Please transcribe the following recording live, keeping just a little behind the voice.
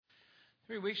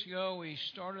3 weeks ago, we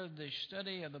started the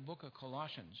study of the book of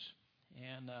Colossians,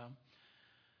 and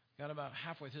got about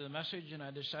halfway through the message, and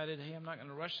I decided, hey, I'm not going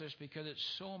to rush this because it's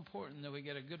so important that we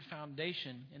get a good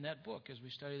foundation in that book as we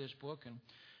study this book. And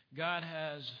God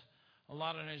has a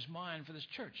lot on His mind for this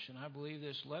church, and I believe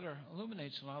this letter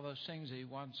illuminates a lot of those things that He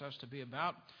wants us to be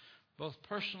about, both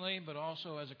personally but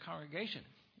also as a congregation.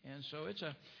 And so it's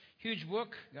a huge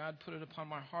book. God put it upon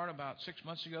my heart about 6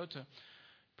 months ago to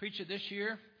preach it this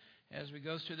year as we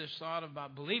go through this thought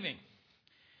about believing.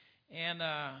 And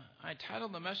I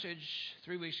titled the message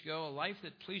 3 weeks ago, A Life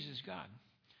That Pleases God.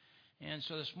 And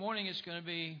so this morning it's going to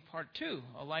be part 2,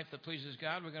 A Life That Pleases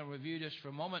God. We're going to review just for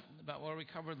a moment about what we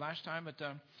covered last time. But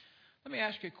let me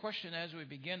ask you a question as we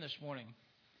begin this morning.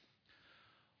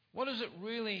 What does it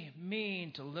really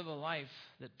mean to live a life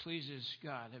that pleases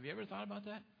God? Have you ever thought about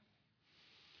that?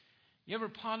 You ever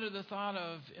pondered the thought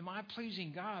of, am I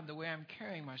pleasing God the way I'm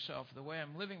carrying myself, the way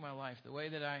I'm living my life, the way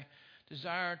that I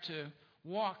desire to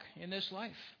walk in this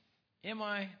life? Am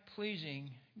I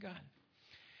pleasing God?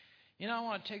 You know, I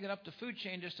want to take it up the food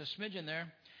chain just a smidgen there.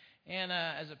 And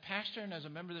as a pastor and as a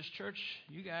member of this church,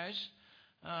 you guys,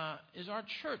 is our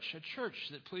church a church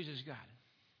that pleases God?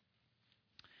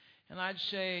 And I'd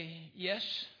say yes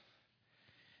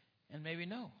and maybe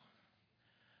no.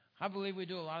 I believe we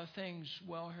do a lot of things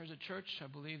well here as a church. I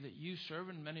believe that you serve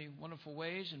in many wonderful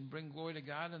ways and bring glory to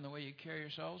God in the way you carry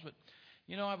yourselves. But,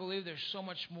 you know, I believe there's so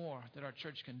much more that our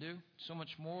church can do, so much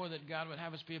more that God would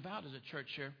have us be about as a church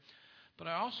here. But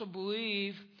I also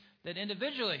believe that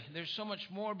individually there's so much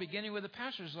more, beginning with the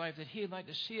pastor's life, that he'd like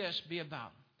to see us be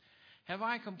about. Have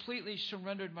I completely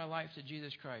surrendered my life to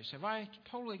Jesus Christ? Have I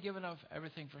totally given up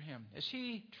everything for Him? Is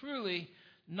He truly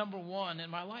number one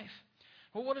in my life?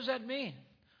 Well, what does that mean?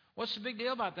 What's the big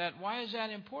deal about that? Why is that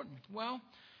important? Well,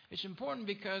 it's important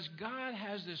because God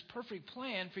has this perfect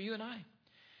plan for you and I.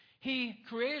 He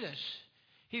created us.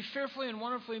 He fearfully and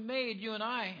wonderfully made you and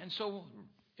I. And so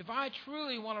if I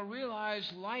truly want to realize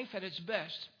life at its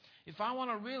best, if I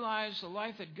want to realize the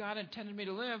life that God intended me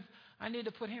to live, I need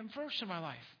to put Him first in my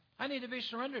life. I need to be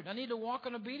surrendered. I need to walk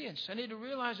in obedience. I need to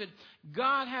realize that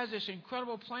God has this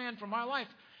incredible plan for my life.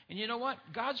 And you know what?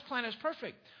 God's plan is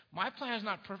perfect. My plan is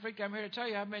not perfect. I'm here to tell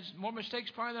you I've made more mistakes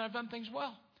probably than I've done things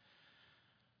well.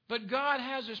 But God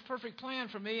has this perfect plan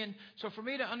for me. And so for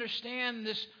me to understand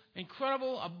this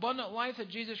incredible, abundant life that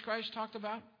Jesus Christ talked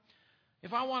about,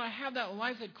 if I want to have that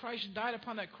life that Christ died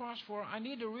upon that cross for, I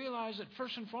need to realize that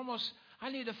first and foremost,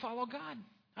 I need to follow God.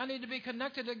 I need to be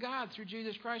connected to God through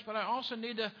Jesus Christ, but I also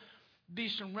need to be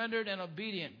surrendered and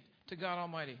obedient to God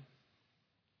Almighty.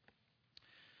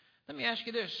 Let me ask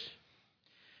you this.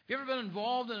 Have you ever been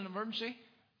involved in an emergency? Have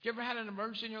you ever had an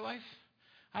emergency in your life?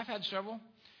 I've had several.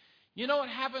 You know what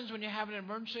happens when you have an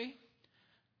emergency?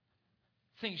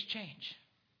 Things change.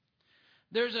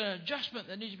 There's an adjustment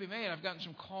that needs to be made. I've gotten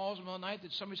some calls in the middle of the night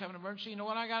that somebody's having an emergency. You know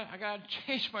what? I got to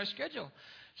change my schedule.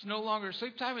 It's no longer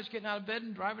sleep time. It's getting out of bed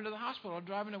and driving to the hospital or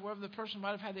driving to wherever the person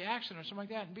might have had the accident or something like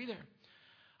that and be there.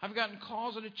 I've gotten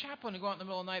calls at a chaplain to go out in the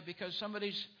middle of the night because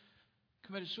somebody's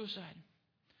committed suicide,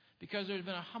 because there's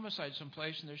been a homicide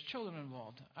someplace and there's children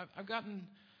involved. I've gotten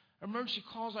emergency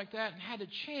calls like that and had to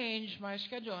change my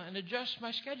schedule and adjust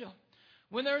my schedule.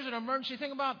 When there's an emergency,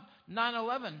 think about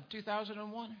 9/11,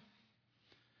 2001.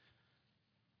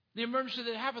 The emergency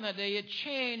that happened that day, it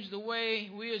changed the way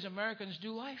we as Americans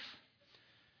do life.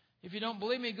 If you don't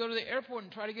believe me, go to the airport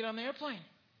and try to get on the airplane.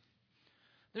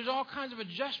 There's all kinds of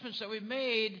adjustments that we've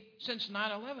made since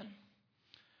 9/11.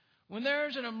 When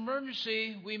there's an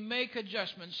emergency, we make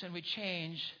adjustments and we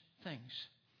change things.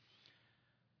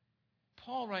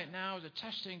 Paul right now is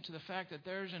attesting to the fact that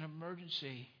there's an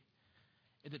emergency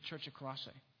in the church of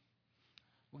Colossae.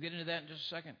 We'll get into that in just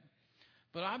a second.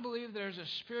 But I believe there's a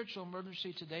spiritual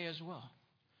emergency today as well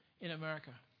in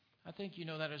America. I think you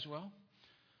know that as well.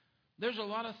 There's a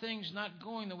lot of things not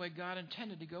going the way God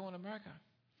intended to go in America.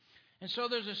 And so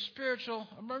there's a spiritual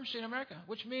emergency in America,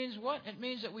 which means what? It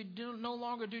means that we no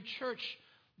longer do church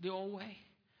the old way.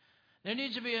 There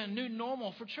needs to be a new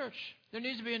normal for church. There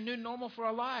needs to be a new normal for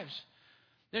our lives.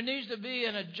 There needs to be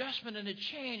an adjustment and a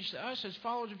change to us as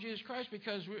followers of Jesus Christ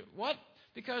because what?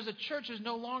 Because the church is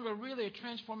no longer really a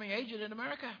transforming agent in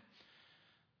America.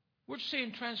 We're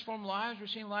seeing transformed lives. We're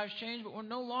seeing lives change, but we're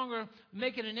no longer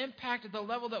making an impact at the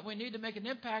level that we need to make an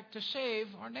impact to save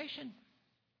our nation.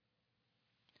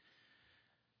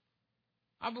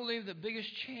 I believe the biggest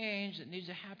change that needs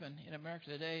to happen in America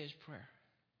today is prayer.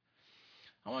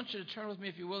 I want you to turn with me,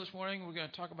 if you will, this morning. We're going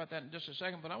to talk about that in just a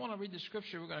second, but I want to read the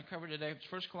scripture we're going to cover today. It's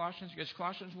First Colossians. It's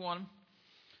Colossians 1,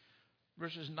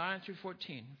 verses 9 through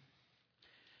 14.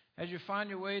 As you find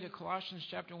your way to Colossians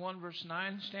chapter 1, verse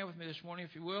 9, stand with me this morning,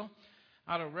 if you will,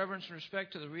 out of reverence and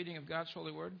respect to the reading of God's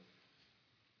holy word.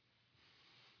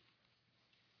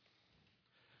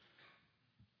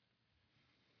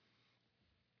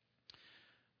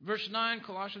 Verse 9,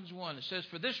 Colossians 1, it says,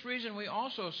 "For this reason we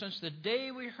also, since the day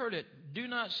we heard it, do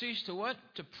not cease to what?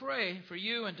 To pray for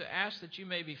you and to ask that you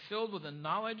may be filled with the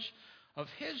knowledge of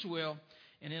His will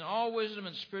and in all wisdom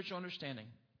and spiritual understanding,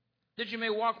 that you may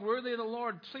walk worthy of the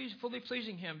Lord, fully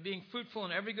pleasing Him, being fruitful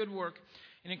in every good work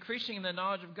and increasing in the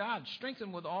knowledge of God,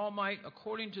 strengthened with all might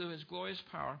according to His glorious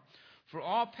power, for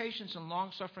all patience and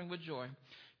long-suffering with joy,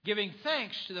 giving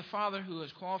thanks to the Father who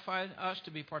has qualified us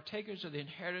to be partakers of the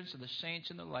inheritance of the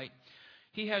saints in the light.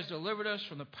 He has delivered us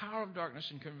from the power of darkness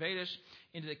and conveyed us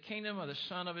into the kingdom of the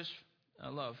Son of His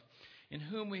love, in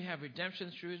whom we have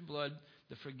redemption through His blood,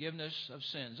 the forgiveness of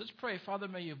sins." Let's pray. Father,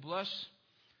 may you bless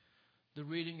the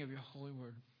reading of your holy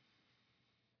word.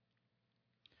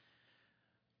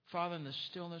 Father, in the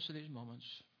stillness of these moments,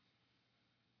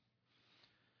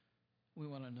 we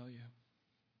want to know you.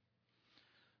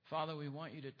 Father, we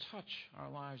want you to touch our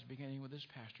lives, beginning with this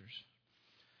pastor's.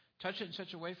 Touch it in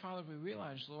such a way, Father, we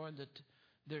realize, Lord, that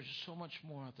there's so much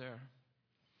more out there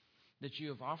that you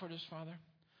have offered us, Father.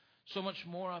 So much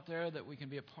more out there that we can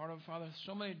be a part of, Father.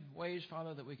 So many ways,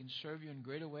 Father, that we can serve you in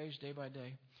greater ways day by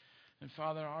day. And,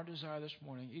 Father, our desire this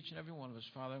morning, each and every one of us,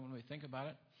 Father, when we think about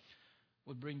it,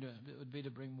 would be to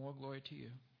bring more glory to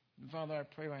you. And, Father, I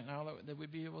pray right now that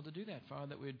we'd be able to do that, Father,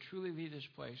 that we would truly leave this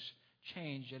place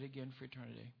changed yet again for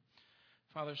eternity.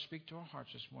 Father, speak to our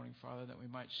hearts this morning, Father, that we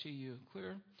might see you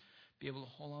clearer, be able to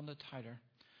hold on to tighter,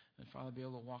 and, Father, be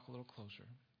able to walk a little closer.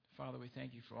 Father, we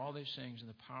thank you for all these things in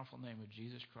the powerful name of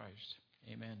Jesus Christ.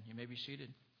 Amen. You may be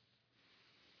seated.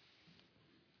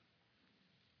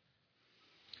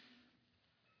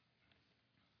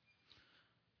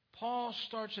 Paul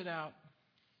starts it out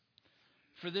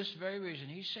for this very reason.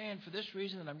 He's saying, for this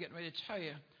reason that I'm getting ready to tell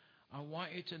you, I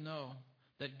want you to know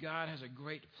that God has a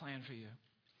great plan for you.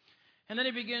 And then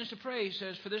he begins to pray. He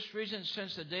says, for this reason,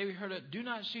 since the day we heard it, do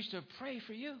not cease to pray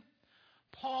for you.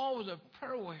 Paul was a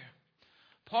prayer warrior.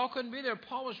 Paul couldn't be there.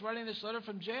 Paul was writing this letter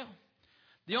from jail.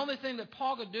 The only thing that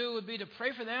Paul could do would be to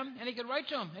pray for them, and he could write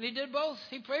to them. And he did both.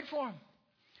 He prayed for them.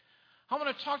 I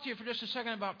want to talk to you for just a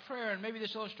second about prayer, and maybe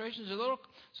this illustration is a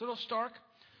little stark,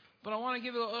 but I want to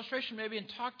give you an illustration maybe and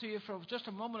talk to you for just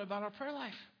a moment about our prayer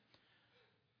life.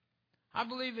 I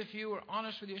believe if you were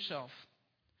honest with yourself,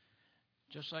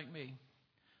 just like me,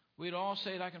 we'd all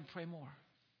say that I can pray more.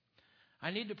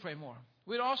 I need to pray more.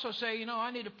 We'd also say,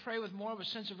 I need to pray with more of a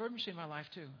sense of urgency in my life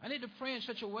too. I need to pray in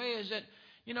such a way as that,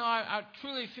 I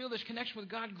truly feel this connection with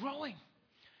God growing.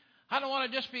 I don't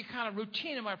want to just be kind of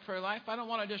routine in my prayer life. I don't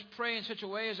want to just pray in such a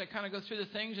way as I kind of go through the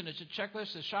things and it's a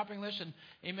checklist, a shopping list, and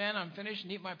amen, I'm finished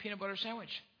and eat my peanut butter sandwich.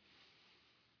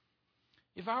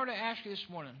 If I were to ask you this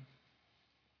morning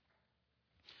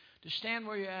to stand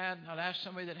where you're at, I'd ask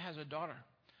somebody that has a daughter.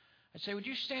 I'd say, would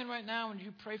you stand right now and would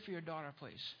you pray for your daughter,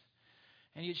 please?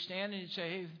 And you'd stand and you'd say,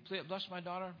 hey, please bless my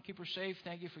daughter, keep her safe.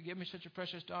 Thank you for giving me such a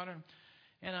precious daughter.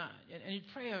 And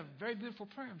you'd pray a very beautiful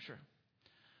prayer, I'm sure.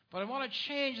 But I want to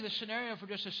change the scenario for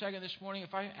just a second this morning.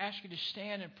 If I ask you to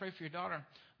stand and pray for your daughter,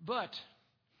 but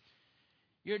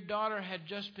your daughter had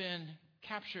just been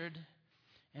captured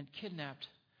and kidnapped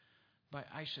by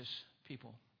ISIS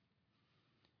people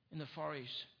in the Far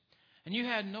East. And you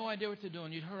had no idea what they're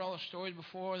doing. You'd heard all the stories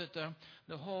before that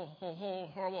the whole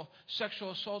horrible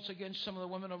sexual assaults against some of the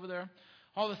women over there,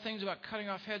 all the things about cutting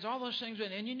off heads, all those things.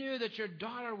 And you knew that your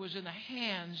daughter was in the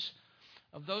hands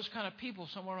of those kind of people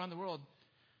somewhere around the world.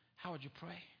 How would you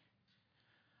pray?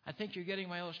 I think you're getting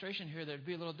my illustration here. There'd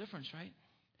be a little difference, right?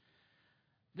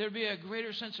 There'd be a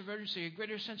greater sense of urgency, a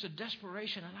greater sense of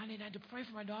desperation. And I need to pray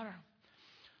for my daughter.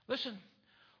 Listen,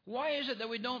 why is it that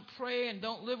we don't pray and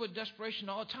don't live with desperation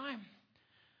all the time?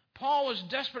 Paul was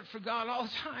desperate for God all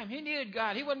the time. He needed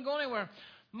God. He wasn't going anywhere.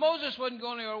 Moses wasn't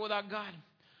going anywhere without God.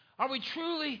 Are we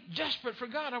truly desperate for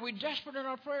God? Are we desperate in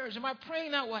our prayers? Am I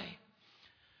praying that way?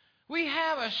 We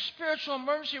have a spiritual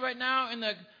emergency right now in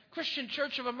the Christian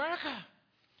Church of America.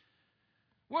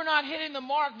 We're not hitting the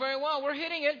mark very well. We're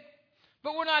hitting it,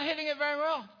 but we're not hitting it very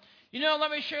well.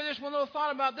 Let me share this one little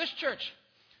thought about this church.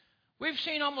 We've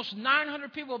seen almost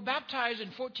 900 people baptized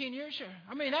in 14 years here.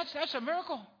 I mean, that's a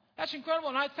miracle. That's incredible,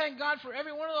 and I thank God for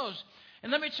every one of those.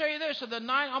 And let me tell you this, of the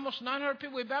almost 900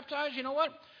 people we baptized, you know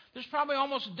what? There's probably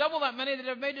almost double that many that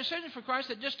have made decisions for Christ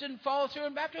that just didn't follow through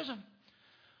in baptism.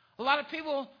 A lot of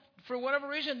people, for whatever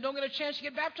reason, don't get a chance to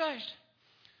get baptized.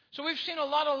 So we've seen a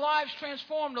lot of lives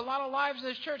transformed, a lot of lives in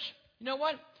this church. You know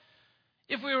what?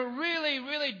 if we were really,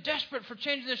 really desperate for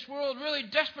changing this world, really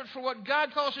desperate for what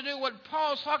God calls us to do, what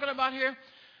Paul's talking about here,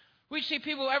 we'd see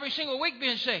people every single week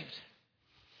being saved.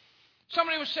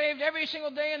 Somebody was saved every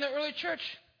single day in the early church.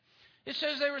 It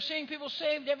says they were seeing people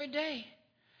saved every day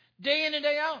in and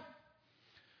day out.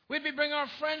 We'd be bringing our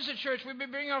friends to church. We'd be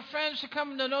bringing our friends to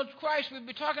come to know Christ. We'd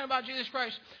be talking about Jesus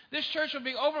Christ. This church would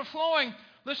be overflowing,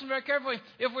 listen very carefully,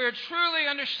 if we are truly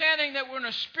understanding that we're in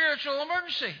a spiritual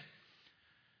emergency.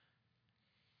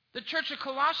 The church of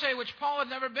Colossae, which Paul had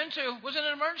never been to, was in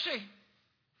an emergency.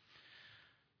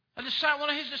 One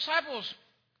of his disciples,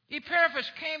 Epaphras,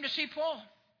 came to see Paul.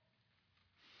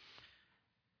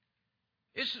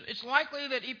 It's likely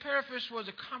that Epaphras was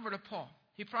a convert of Paul.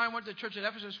 He probably went to the church at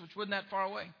Ephesus, which wasn't that far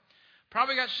away.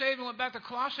 Probably got saved and went back to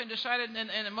Colossae and decided,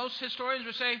 and most historians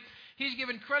would say, he's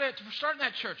given credit for starting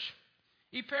that church.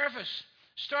 Epaphras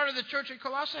started the church at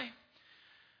Colossae.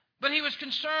 But he was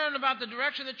concerned about the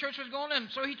direction the church was going in,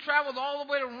 so he traveled all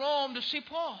the way to Rome to see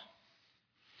Paul.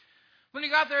 When he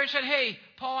got there, he said, hey,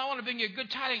 Paul, I want to bring you good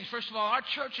tidings. First of all, our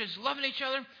church is loving each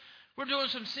other. We're doing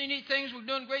some neat things. We're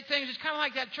doing great things. It's kind of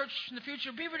like that church in the future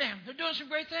of Beaver Dam. They're doing some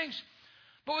great things.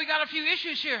 But we got a few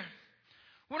issues here.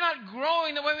 We're not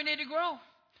growing the way we need to grow.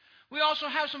 We also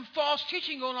have some false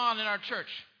teaching going on in our church.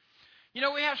 You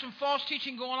know, we have some false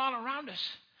teaching going on around us.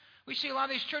 We see a lot of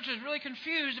these churches really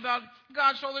confused about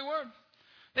God's holy word.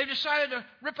 They've decided to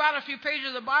rip out a few pages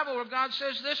of the Bible where God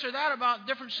says this or that about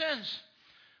different sins.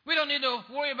 We don't need to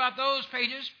worry about those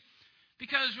pages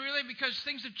because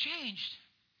things have changed.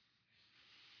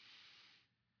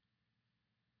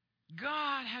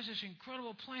 God has this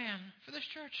incredible plan for this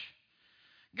church.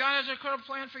 God has an incredible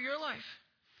plan for your life.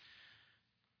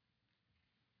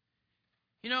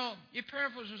 You know,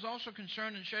 Epaphras was also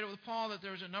concerned and shared it with Paul that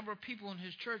there was a number of people in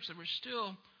his church that were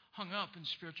still hung up in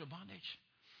spiritual bondage.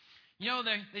 You know,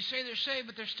 they say they're saved,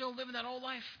 but they're still living that old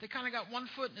life. They kind of got one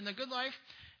foot in the good life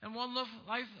and one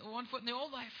foot in the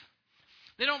old life.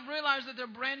 They don't realize that they're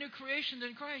brand new creations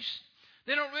in Christ.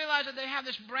 They don't realize that they have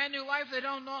this brand new life. They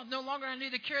no longer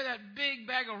need to carry that big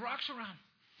bag of rocks around.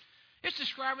 It's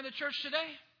describing the church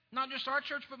today. Not just our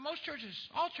church, but most churches,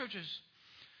 all churches.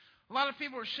 A lot of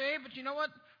people are saved, but you know what?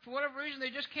 For whatever reason,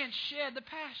 they just can't shed the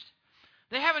past.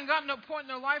 They haven't gotten to a point in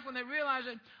their life when they realize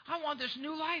that I want this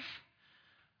new life.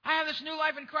 I have this new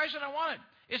life in Christ and I want it.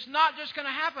 It's not just going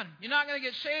to happen. You're not going to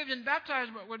get saved and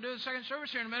baptized, but we'll do the second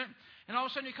service here in a minute, and all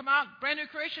of a sudden you come out, brand new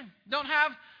creation. Don't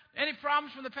have any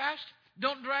problems from the past.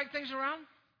 Don't drag things around.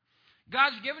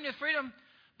 God's given you freedom,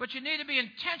 but you need to be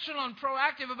intentional and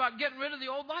proactive about getting rid of the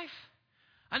old life.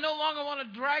 I no longer want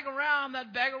to drag around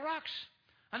that bag of rocks.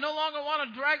 I no longer want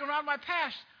to drag around my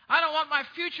past. I don't want my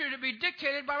future to be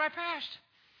dictated by my past.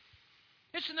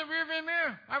 It's in the rearview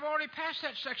mirror. I've already passed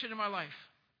that section in my life.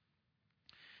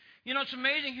 You know, it's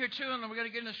amazing here too, and we're going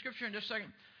to get into Scripture in just a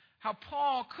second, how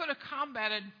Paul could have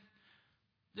combated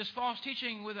this false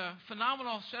teaching with a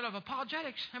phenomenal set of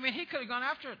apologetics. I mean, he could have gone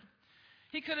after it.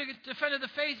 He could have defended the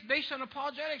faith based on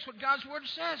apologetics, what God's Word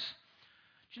says.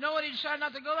 But you know what? He decided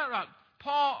not to go that route.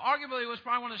 Paul arguably was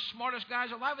probably one of the smartest guys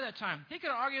alive at that time. He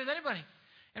could have argued with anybody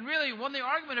and really won the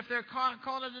argument if they're calling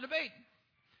it a debate.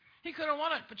 He could have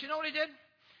won it. But you know what he did?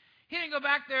 He didn't go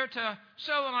back there to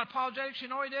settle on apologetics. You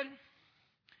know what he did?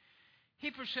 He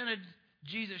presented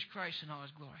Jesus Christ in all his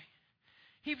glory.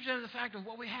 He presented the fact of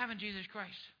what we have in Jesus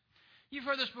Christ. You've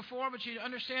heard this before, but you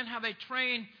understand how they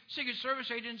train Secret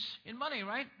Service agents in money,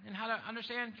 right? And how to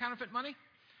understand counterfeit money.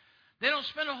 They don't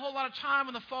spend a whole lot of time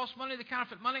on the false money, the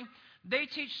counterfeit money. They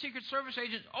teach Secret Service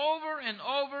agents over and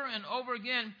over and over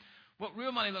again what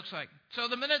real money looks like. So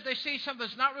the minute they see something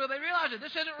that's not real, they realize it.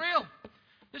 This isn't real.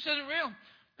 This isn't real.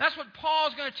 That's what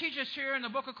Paul's going to teach us here in the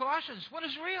book of Colossians. What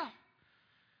is real?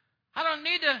 I don't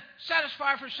need to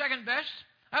satisfy for second best.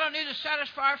 I don't need to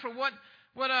satisfy for what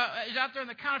is out there in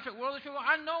the counterfeit world.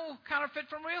 I know counterfeit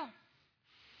from real.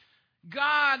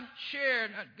 God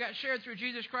shared through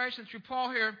Jesus Christ and through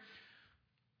Paul here,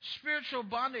 spiritual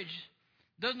bondage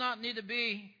does not need to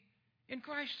be in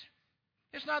Christ.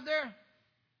 It's not there.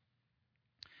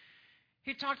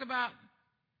 He talked about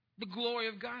the glory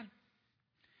of God.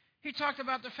 He talked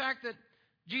about the fact that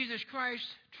Jesus Christ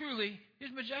truly is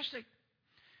majestic.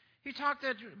 He talked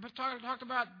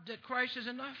about that Christ is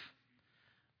enough,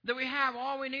 that we have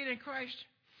all we need in Christ,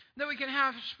 that we can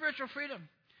have spiritual freedom.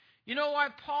 You know why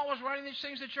Paul was writing these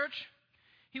things to the church?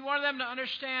 He wanted them to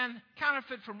understand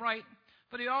counterfeit from right,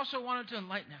 but he also wanted to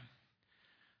enlighten them.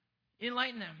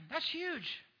 Enlighten them. That's huge.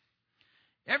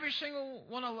 Every single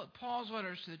one of Paul's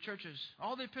letters to the churches,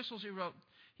 all the epistles he wrote,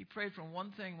 he prayed for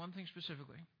one thing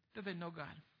specifically, that they know God.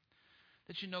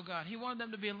 That you know God. He wanted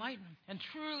them to be enlightened and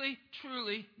truly,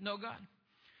 truly know God.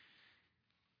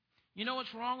 You know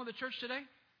what's wrong with the church today?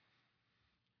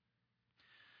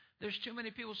 There's too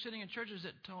many people sitting in churches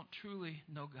that don't truly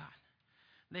know God.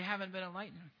 They haven't been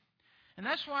enlightened. And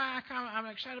that's why I'm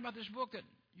excited about this book, that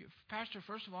you, Pastor,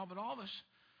 first of all, but all of us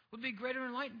would be greater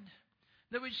enlightened.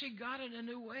 That we'd see God in a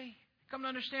new way. Come to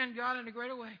understand God in a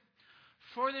greater way.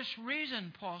 For this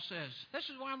reason, Paul says, this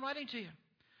is why I'm writing to you,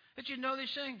 that you know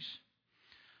these things.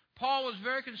 Paul was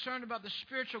very concerned about the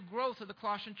spiritual growth of the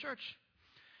Colossian church.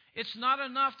 It's not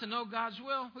enough to know God's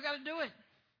will. We've got to do it.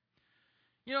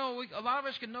 You know, a lot of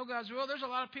us can know God's will. There's a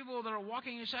lot of people that are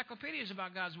walking encyclopedias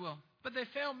about God's will, but they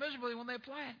fail miserably when they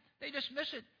apply it. They just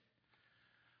miss it.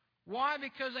 Why?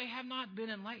 Because they have not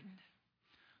been enlightened.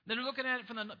 They're looking at it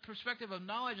from the perspective of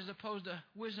knowledge as opposed to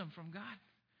wisdom from God,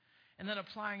 and then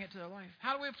applying it to their life.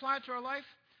 How do we apply it to our life?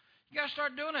 You got to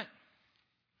start doing it.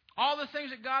 All the things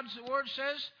that God's Word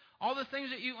says, all the things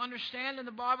that you understand in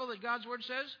the Bible that God's Word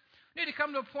says, we need to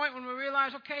come to a point when we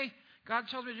realize, okay, God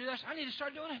tells me to do this. I need to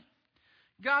start doing it.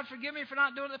 God, forgive me for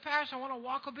not doing it in the past. I want to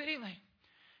walk obediently.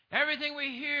 Everything we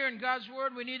hear in God's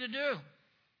Word, we need to do.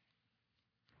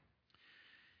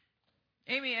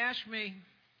 Amy asked me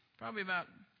probably about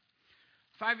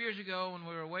 5 years ago when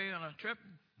we were away on a trip.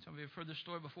 Some of you have heard this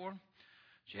story before.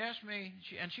 She asked me,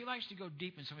 and she likes to go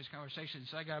deep in some of these conversations,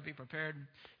 so I got to be prepared and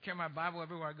carry my Bible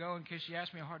everywhere I go in case she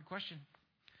asks me a hard question.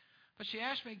 But she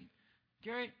asked me,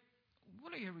 Gary,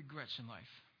 what are your regrets in life?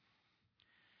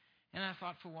 And I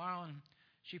thought for a while, and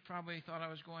she probably thought I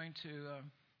was going to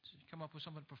come up with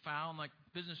something profound, like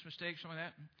business mistakes, something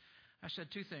like that. And I said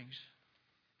two things.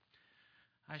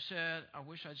 I said, I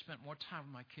wish I'd spent more time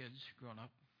with my kids growing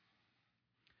up.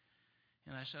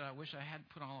 And I said, I wish I hadn't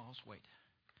put on all this weight.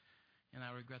 And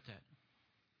I regret that.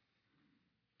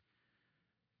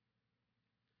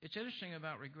 It's interesting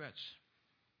about regrets.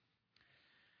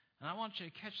 And I want you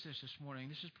to catch this morning.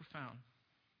 This is profound.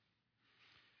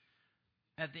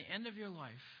 At the end of your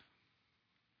life,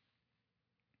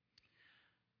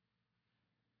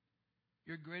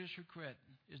 your greatest regret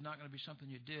is not going to be something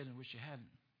you did and wish you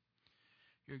hadn't.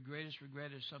 Your greatest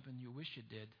regret is something you wish you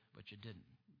did, but you didn't.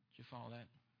 Did you follow that?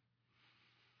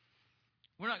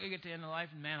 We're not going to get to the end of life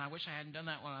and, man, I wish I hadn't done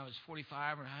that when I was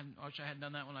 45, or I wish I hadn't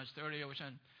done that when I was 30.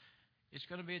 It's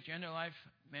going to be at the end of life,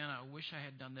 man, I wish I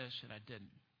had done this and I didn't.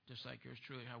 Just like yours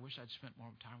truly, I wish I'd spent more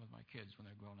time with my kids when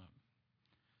they're grown up.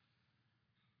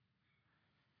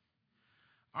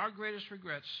 Our greatest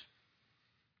regrets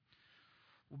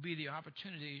will be the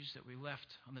opportunities that we left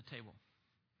on the table.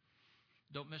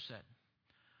 Don't miss that.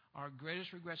 Our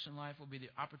greatest regrets in life will be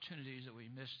the opportunities that we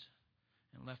missed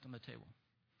and left on the table.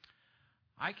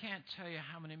 I can't tell you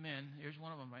how many men, here's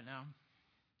one of them right now,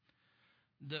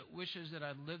 that wishes that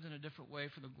I'd lived in a different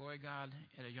way for the glory of God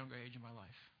at a younger age in my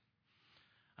life.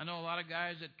 I know a lot of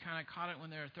guys that kind of caught it when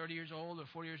they were 30 years old or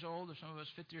 40 years old, or some of us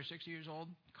 50 or 60 years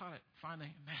old, caught it. Finally,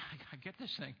 man, I get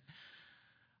this thing.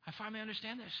 I finally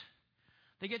understand this.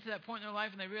 They get to that point in their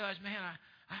life and they realize, man,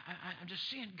 I'm just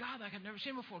seeing God like I've never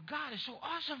seen before. God is so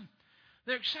awesome.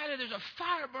 They're excited. There's a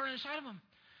fire burning inside of them.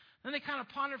 Then they kind of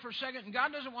ponder for a second, and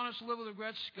God doesn't want us to live with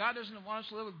regrets. God doesn't want us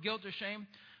to live with guilt or shame.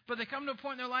 But they come to a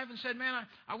point in their life and said, man,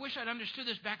 I wish I'd understood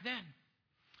this back then.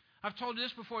 I've told you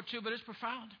this before too, but it's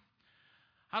profound.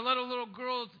 I led a little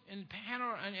girl in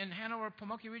Hanover,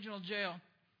 Pamunkey Regional Jail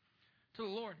to the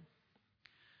Lord.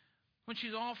 When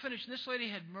she's all finished, this lady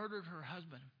had murdered her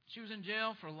husband. She was in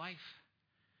jail for life.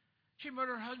 She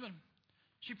murdered her husband.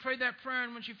 She prayed that prayer,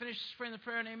 and when she finished praying the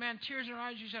prayer, and amen, tears in her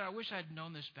eyes, she said, I wish I'd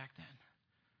known this back then.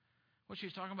 What she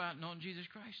was talking about, knowing Jesus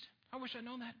Christ. I wish I'd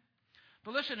known that.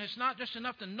 But listen, it's not just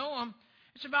enough to know Him.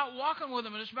 It's about walking with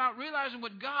Him, and it's about realizing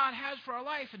what God has for our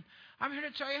life. And I'm here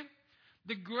to tell you,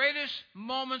 the greatest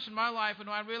moments in my life when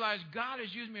I realized God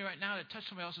is using me right now to touch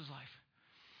somebody else's life.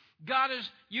 God is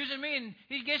using me, and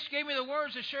He just gave me the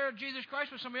words to share Jesus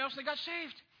Christ with somebody else, and they got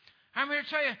saved. I'm here to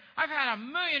tell you, I've had a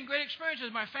million great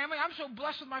experiences with my family. I'm so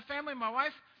blessed with my family and my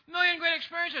wife. A million great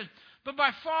experiences. But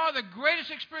by far, the greatest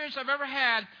experience I've ever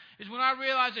had is when I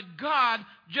realized that God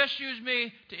just used me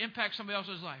to impact somebody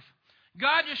else's life.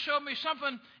 God just showed me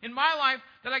something in my life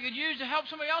that I could use to help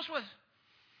somebody else with.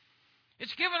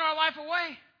 It's giving our life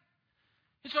away.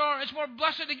 It's more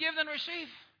blessed to give than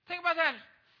receive. Think about that.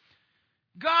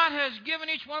 God has given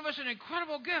each one of us an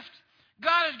incredible gift.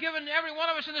 God has given every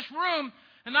one of us in this room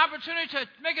an opportunity to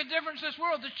make a difference in this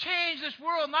world, to change this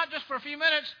world, not just for a few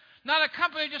minutes, not a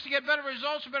company just to get better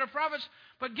results or better profits,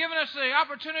 but giving us the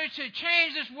opportunity to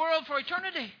change this world for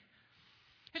eternity.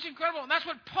 It's incredible. And that's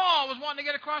what Paul was wanting to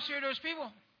get across here to his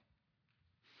people.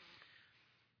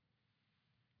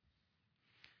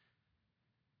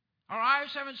 Our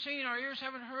eyes haven't seen, our ears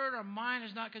haven't heard, our mind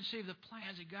has not conceived the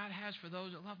plans that God has for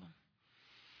those that love Him.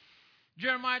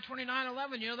 Jeremiah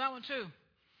 29:11, you know that one too.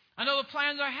 I know the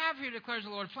plans I have here, declares the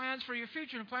Lord, plans for your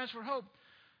future and plans for hope,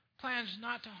 plans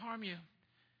not to harm you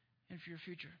and for your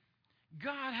future.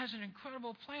 God has an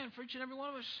incredible plan for each and every one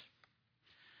of us.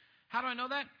 How do I know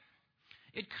that?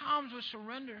 It comes with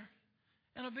surrender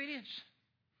and obedience.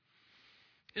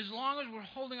 As long as we're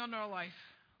holding on to our life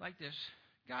like this,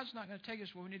 God's not going to take us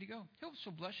where we need to go. He'll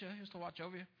still bless you. He'll still watch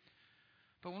over you.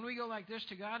 But when we go like this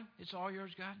to God, it's all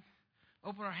yours, God.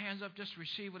 Open our hands up just to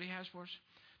receive what He has for us.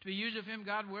 To be used of Him,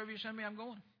 God, wherever you send me, I'm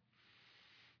going.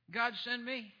 God, send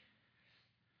me.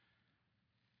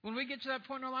 When we get to that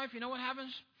point in our life, you know what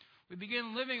happens? We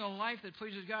begin living a life that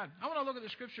pleases God. I want to look at the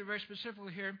Scripture very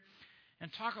specifically here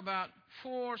and talk about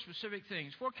 4 specific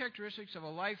things, 4 characteristics of a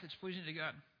life that's pleasing to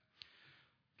God.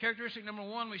 Characteristic number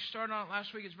 1, we started on it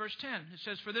last week, it's verse 10. It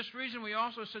says, "For this reason we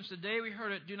also, since the day we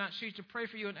heard it, do not cease to pray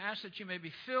for you and ask that you may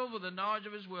be filled with the knowledge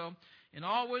of His will, in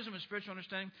all wisdom and spiritual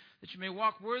understanding, that you may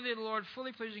walk worthy of the Lord,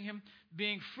 fully pleasing Him,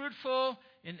 being fruitful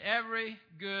in every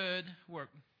good work."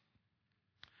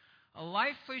 A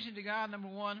life pleasing to God, number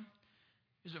 1,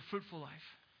 is a fruitful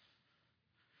life.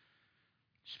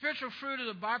 Spiritual fruit is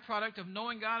a byproduct of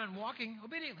knowing God and walking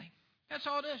obediently. That's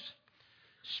all it is.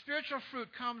 Spiritual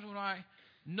fruit comes when I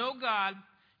know God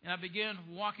and I begin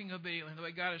walking obediently the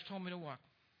way God has told me to walk.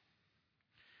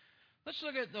 Let's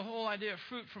look at the whole idea of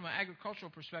fruit from an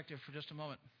agricultural perspective for just a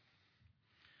moment.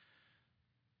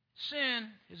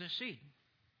 Sin is a seed.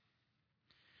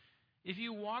 If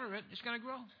you water it, it's going to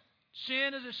grow.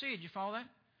 Sin is a seed. You follow that?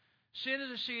 Sin is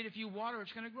a seed. If you water it,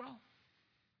 it's going to grow.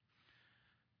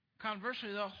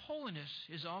 Conversely, though, holiness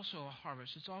is also a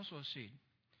harvest. It's also a seed.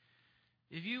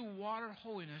 If you water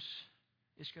holiness,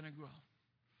 it's going to grow.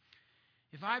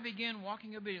 If I begin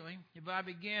walking obediently, if I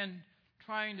begin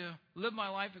trying to live my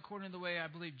life according to the way I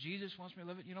believe Jesus wants me to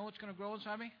live it, you know what's going to grow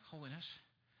inside me? Holiness.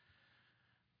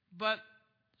 But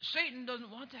Satan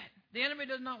doesn't want that. The enemy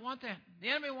does not want that. The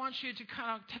enemy wants you to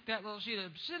kind of take that little seed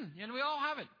of sin. And we all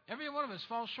have it. Every one of us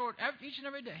falls short each and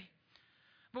every day.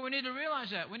 But we need to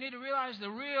realize that. We need to realize the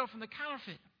real from the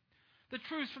counterfeit. The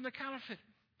truth from the counterfeit.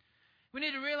 We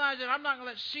need to realize that I'm not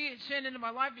going to let sin into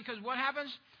my life, because what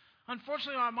happens?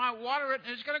 Unfortunately, I might water it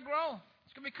and it's going to grow.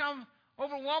 It's going to become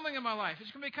overwhelming in my life.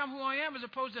 It's going to become who I am as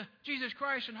opposed to Jesus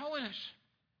Christ and holiness.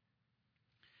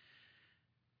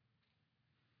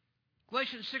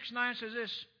 Galatians 6:9 says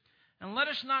this, "And let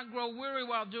us not grow weary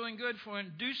while doing good, for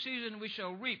in due season we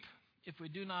shall reap if we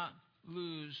do not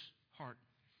lose heart."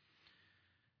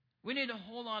 We need to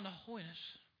hold on to holiness.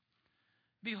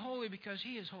 Be holy because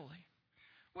He is holy.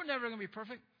 We're never going to be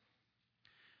perfect.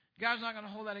 God's not going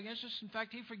to hold that against us. In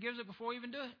fact, He forgives it before we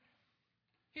even do it.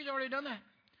 He's already done that.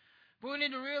 But we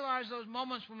need to realize those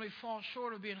moments when we fall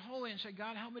short of being holy and say,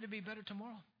 "God, help me to be better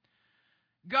tomorrow.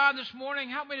 God, this morning,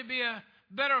 help me to be a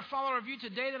better follower of You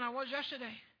today than I was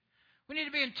yesterday." We need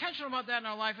to be intentional about that in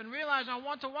our life and realize I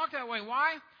want to walk that way.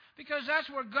 Why? Because that's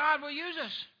where God will use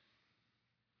us.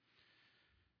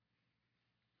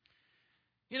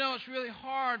 You know, it's really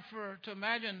hard to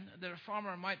imagine that a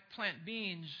farmer might plant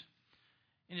beans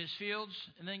in his fields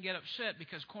and then get upset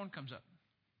because corn comes up.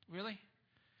 Really?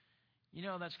 You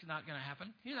know that's not going to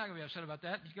happen. He's not going to be upset about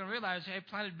that. He's going to realize, hey, I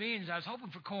planted beans. I was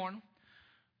hoping for corn.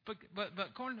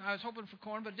 But corn, I was hoping for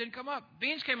corn, but it didn't come up.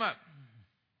 Beans came up.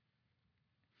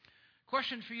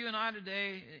 Question for you and I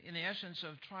today, in the essence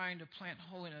of trying to plant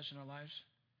holiness in our lives.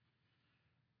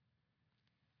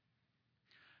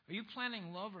 Are you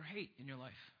planting love or hate in your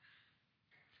life?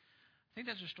 I think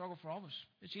that's a struggle for all of us.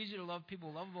 It's easy to love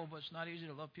people lovable, but it's not easy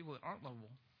to love people that aren't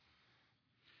lovable.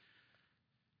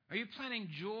 Are you planting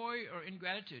joy or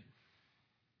ingratitude?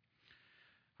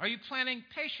 Are you planting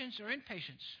patience or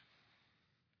impatience?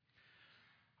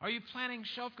 Are you planting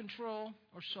self-control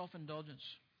or self-indulgence?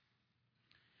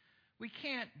 We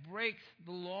can't break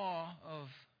the law of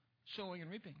sowing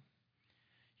and reaping.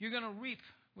 You're going to reap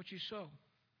what you sow.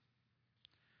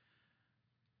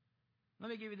 Let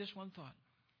me give you this one thought.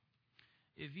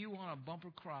 If you want a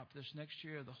bumper crop this next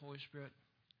year of the Holy Spirit,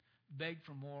 beg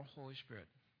for more Holy Spirit.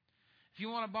 If you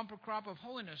want a bumper crop of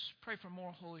holiness, pray for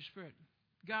more Holy Spirit.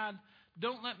 God,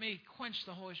 don't let me quench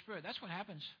the Holy Spirit. That's what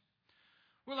happens.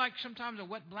 We're like sometimes a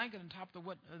wet blanket on top of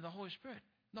the Holy Spirit.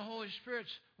 The Holy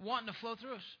Spirit's wanting to flow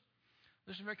through us.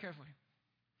 Listen very carefully.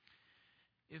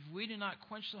 If we do not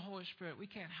quench the Holy Spirit, we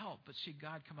can't help but see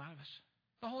God come out of us.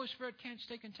 The Holy Spirit can't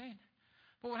stay contained.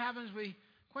 But what happens? We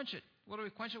quench it. What do we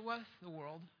quench it with? The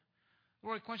world.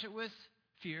 What do we quench it with?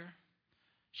 Fear,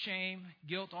 shame,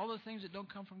 guilt, all the things that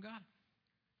don't come from God.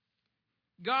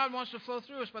 God wants to flow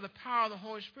through us by the power of the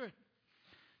Holy Spirit.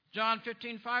 John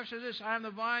 15:5 says this, "I am the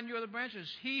vine, you are the branches.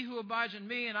 He who abides in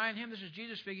me and I in him," this is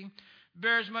Jesus speaking,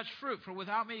 bears much fruit, for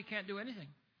without me you can't do anything.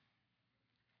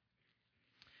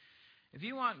 If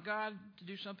you want God to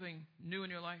do something new in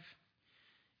your life,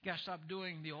 you got to stop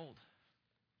doing the old.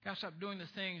 You got to stop doing the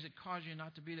things that cause you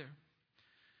not to be there.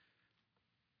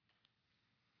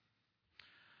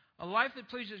 A life that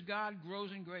pleases God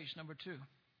grows in grace, number 2.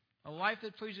 A life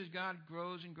that pleases God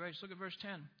grows in grace. Look at verse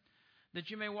 10. That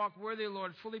you may walk worthy of the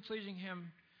Lord, fully pleasing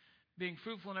Him, being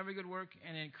fruitful in every good work,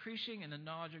 and increasing in the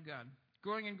knowledge of God.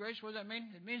 Growing in grace, what does that mean?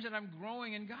 It means that I'm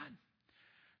growing in God.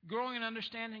 Growing in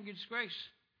understanding His grace.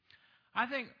 I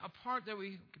think a part that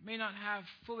we may not have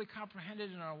fully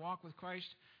comprehended in our walk with Christ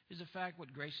is the fact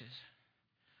what grace is.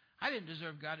 I didn't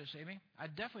deserve God to save me. I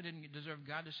definitely didn't deserve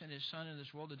God to send His Son into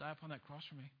this world to die upon that cross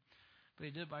for me. But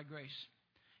He did it by grace.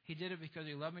 He did it because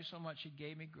He loved me so much, He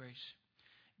gave me grace.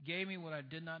 Gave me what I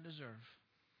did not deserve.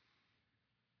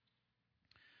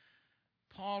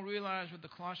 Paul realized what the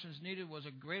Colossians needed was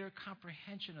a greater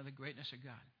comprehension of the greatness of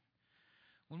God.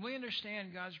 When we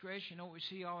understand God's grace, you know what we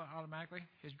see automatically?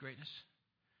 His greatness.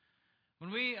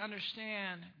 When we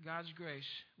understand God's grace,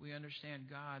 we understand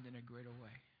God in a greater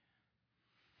way.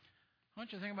 I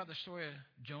want you to think about the story of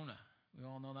Jonah. We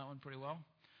all know that one pretty well.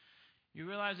 You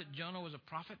realize that Jonah was a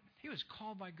prophet? He was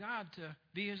called by God to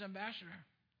be His ambassador.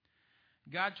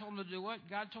 God told him to do what?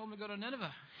 God told him to go to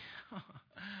Nineveh.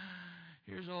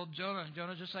 Here's old Jonah.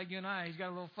 Jonah's just like you and I. He's got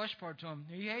a little flesh part to him.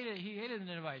 He hated the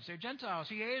Ninevites. They're Gentiles.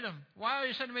 He hated them. Why are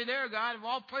you sending me there, God? Of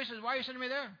all places, why are you sending me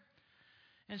there?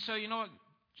 And so you know what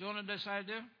Jonah decided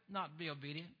to do? Not be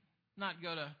obedient. Not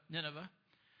go to Nineveh.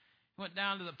 He went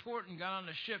down to the port and got on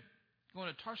the ship going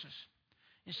to Tarsus.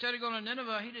 Instead of going to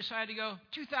Nineveh, he decided to go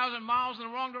 2,000 miles in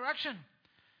the wrong direction.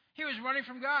 He was running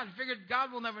from God. He figured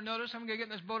God will never notice. I'm going to get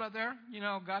in this boat out there. You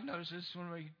know, God notices when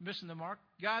we're missing the mark.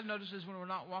 God notices when we're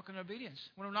not walking in obedience,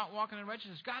 when we're not walking in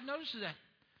righteousness. God notices that.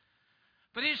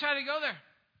 But he decided to go there.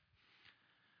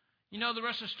 You know the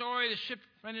rest of the story. The ship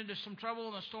ran into some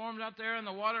trouble and the storms out there in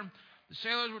the water. The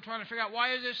sailors were trying to figure out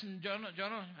why is this, and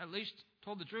Jonah at least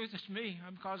told the truth. It's me.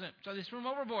 I'm causing it. So they threw him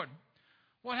overboard.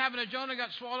 What happened to Jonah?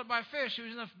 Got swallowed up by a fish. He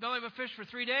was in the belly of a fish for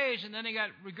 3 days, and then he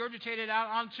got regurgitated out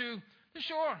onto the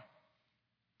shore.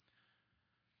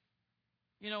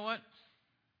 You know what?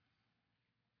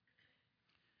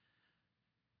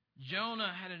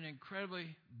 Jonah had an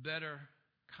incredibly better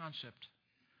concept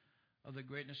of the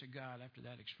greatness of God after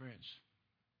that experience.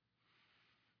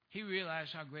 He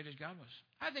realized how great his God was.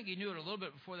 I think he knew it a little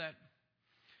bit before that.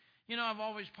 You know, I've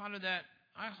always pondered that.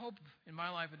 I hope in my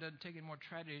life it doesn't take any more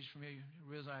tragedies for me to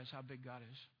realize how big God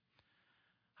is.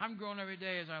 I'm growing every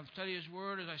day as I study His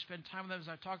Word, as I spend time with Him,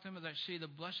 as I talk to Him, as I see the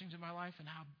blessings in my life and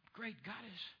how great God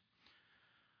is.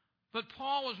 But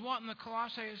Paul was wanting the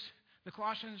Colossians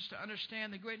to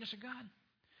understand the greatness of God.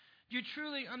 Do you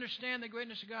truly understand the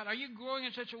greatness of God? Are you growing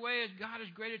in such a way that God is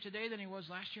greater today than He was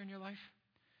last year in your life?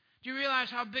 Do you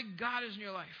realize how big God is in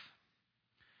your life?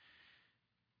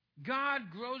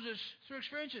 God grows us through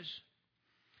experiences.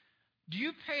 Do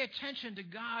you pay attention to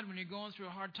God when you're going through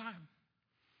a hard time?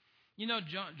 You know,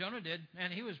 Jonah did,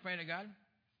 and he was praying to God,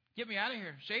 get me out of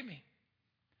here, save me.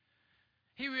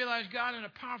 He realized God in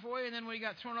a powerful way, and then when he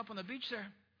got thrown up on the beach there,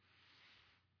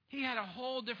 he had a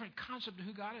whole different concept of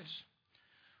who God is.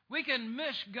 We can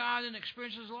miss God in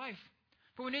experiences of life,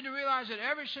 but we need to realize that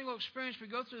every single experience we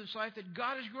go through this life, that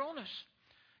God has grown us.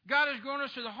 God has grown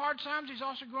us through the hard times. He's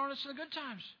also grown us through the good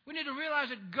times. We need to realize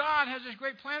that God has this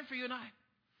great plan for you and I.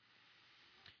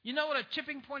 You know what a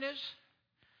tipping point is?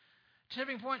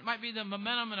 Tipping point might be the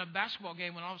momentum in a basketball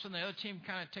game when all of a sudden the other team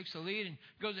kind of takes the lead and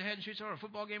goes ahead and shoots, or a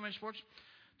football game in sports.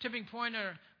 Tipping point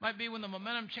might be when the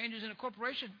momentum changes in a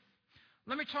corporation.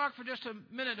 Let me talk for just a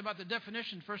minute about the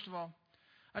definition, first of all.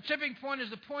 A tipping point is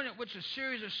the point at which a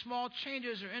series of small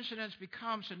changes or incidents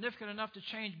become significant enough to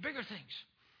change bigger things.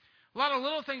 A lot of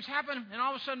little things happen, and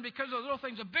all of a sudden, because of the little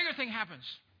things, a bigger thing happens.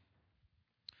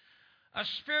 A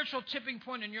spiritual tipping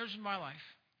point in yours and my life.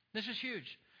 This is huge.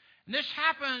 And this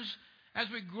happens as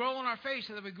we grow in our faith,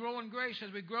 as we grow in grace,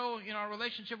 as we grow in our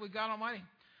relationship with God Almighty.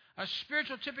 A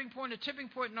spiritual tipping point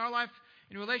in our life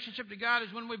in relationship to God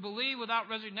is when we believe without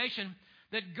resignation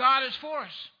that God is for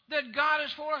us. That God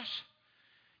is for us.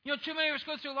 You know, too many of us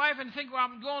go through life and think, well,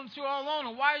 I'm going through all alone,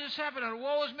 and why is this happening? Or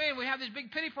woe is me, and we have these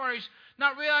big pity parties,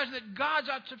 not realizing that God's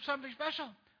out to something special.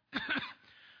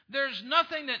 There's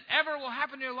nothing that ever will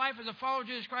happen in your life as a follower of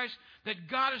Jesus Christ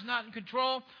that God is not in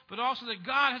control, but also that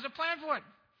God has a plan for it.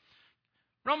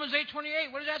 Romans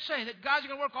 8:28, what does that say? That God's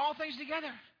going to work all things together.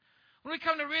 When we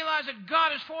come to realize that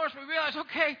God is for us, we realize,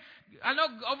 okay, I know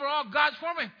overall God's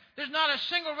for me. There's not a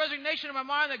single resignation in my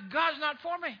mind that God's not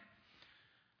for me.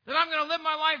 That I'm going to live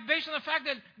my life based on the fact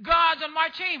that God's on my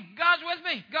team. God's with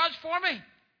me. God's for me.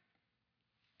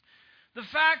 The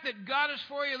fact that God is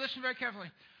for you, listen very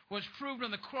carefully, was proved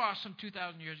on the cross some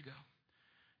 2,000 years ago.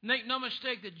 Make no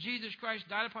mistake that Jesus Christ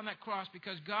died upon that cross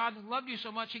because God loved you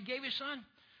so much, He gave His Son.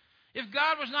 If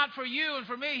God was not for you and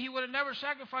for me, He would have never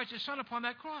sacrificed His Son upon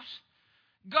that cross.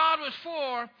 God was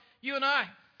for you and I.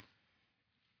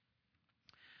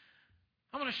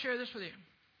 I'm going to share this with you.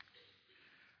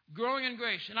 Growing in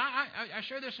grace. And I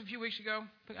shared this a few weeks ago,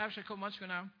 actually a couple months ago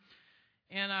now.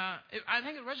 And I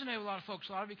think it resonated with a lot of folks.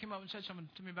 A lot of you came up and said something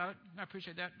to me about it, and I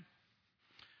appreciate that.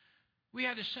 We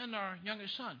had to send our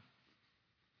youngest son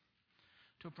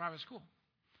to a private school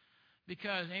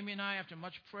because Amy and I, after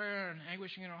much prayer and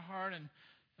anguishing in our heart and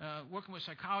working with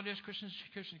psychologists,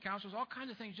 Christian counselors, all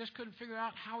kinds of things, just couldn't figure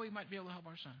out how we might be able to help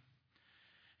our son.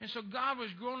 And so God was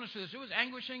growing us through this. It was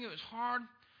anguishing. It was hard.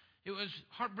 It was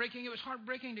heartbreaking. It was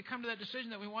heartbreaking to come to that decision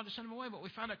that we wanted to send him away, but we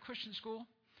found a Christian school.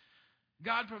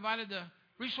 God provided the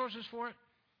resources for it,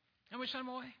 and we sent him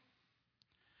away.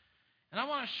 And I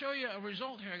want to show you a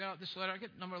result here. I got this letter. I get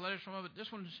a number of letters from him, but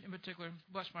this one in particular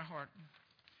blessed my heart.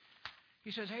 He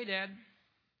says, "Hey, Dad,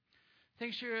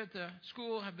 things here at the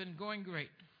school have been going great.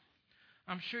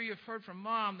 I'm sure you've heard from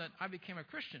Mom that I became a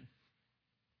Christian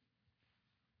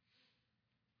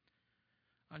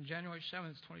on January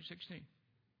 7th, 2016.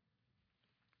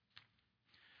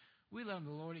 We led him to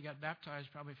the Lord. He got baptized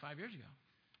probably 5 years ago.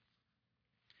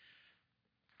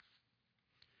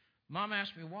 Mom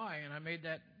asked me why, and I made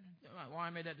that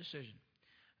decision.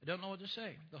 I don't know what to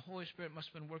say. The Holy Spirit must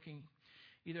have been working.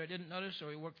 Either I didn't notice or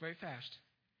He worked very fast.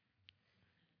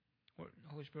 The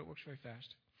Holy Spirit works very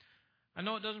fast. I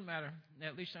know it doesn't matter.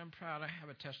 At least I'm proud I have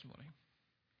a testimony.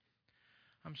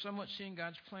 I'm somewhat seeing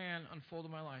God's plan unfold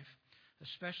in my life,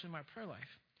 especially my prayer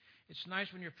life. It's nice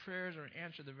when your prayers are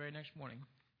answered the very next morning.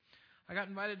 I got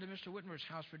invited to Mr. Whitmer's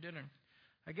house for dinner.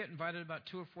 I get invited about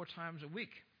 2 or 4 times a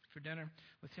week for dinner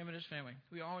with him and his family.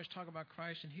 We always talk about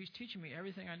Christ, and he's teaching me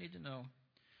everything I need to know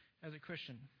as a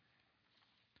Christian."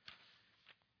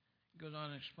 He goes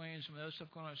on and explains some of the other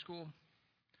stuff going on at school.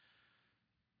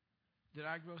 Did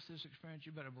I grow through this experience?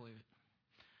 You better believe it.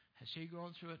 Has he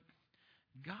grown through it?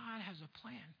 God has a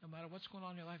plan. No matter what's going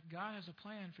on in your life, God has a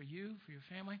plan for you, for your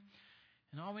family.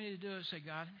 And all we need to do is say,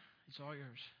 God, it's all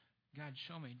yours. God,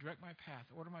 show me. Direct my path.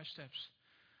 Order my steps.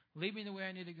 Lead me the way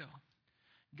I need to go.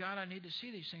 God, I need to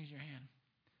see these things in your hand.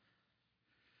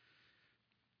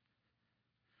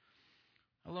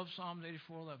 I love Psalms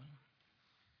 84:11.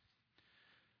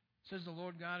 It says, "The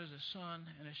Lord God is a sun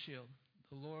and a shield.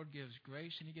 The Lord gives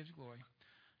grace and He gives glory.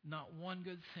 Not one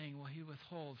good thing will He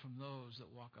withhold from those that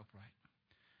walk upright."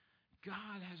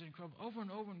 God has incredible, over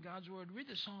and over in God's Word. Read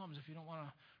the Psalms if you don't want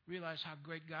to realize how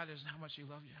great God is and how much He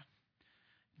loves you.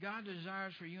 God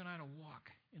desires for you and I to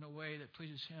walk in a way that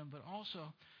pleases Him, but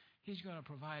also He's going to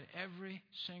provide every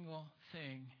single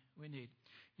thing we need.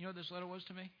 You know what this letter was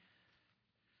to me?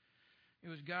 It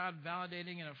was God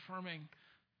validating and affirming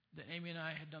that Amy and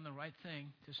I had done the right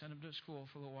thing to send him to school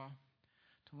for a little while,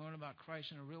 to learn about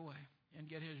Christ in a real way and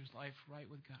get his life right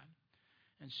with God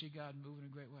and see God move in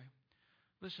a great way.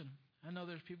 Listen, I know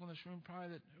there's people in this room probably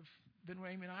that have been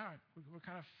where Amy and I are. We're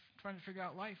kind of trying to figure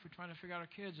out life. We're trying to figure out our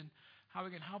kids and how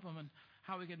we can help them and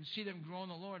how we can see them grow in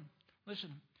the Lord.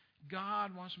 Listen,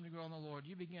 God wants them to grow in the Lord.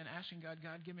 You begin asking God,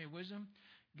 God, give me wisdom.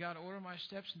 God, order my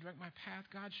steps and direct my path.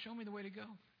 God, show me the way to go.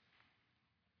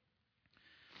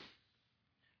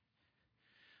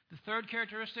 The third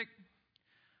characteristic,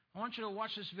 I want you to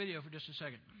watch this video for just a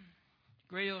second.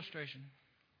 Great illustration.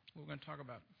 What we're going to talk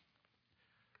about.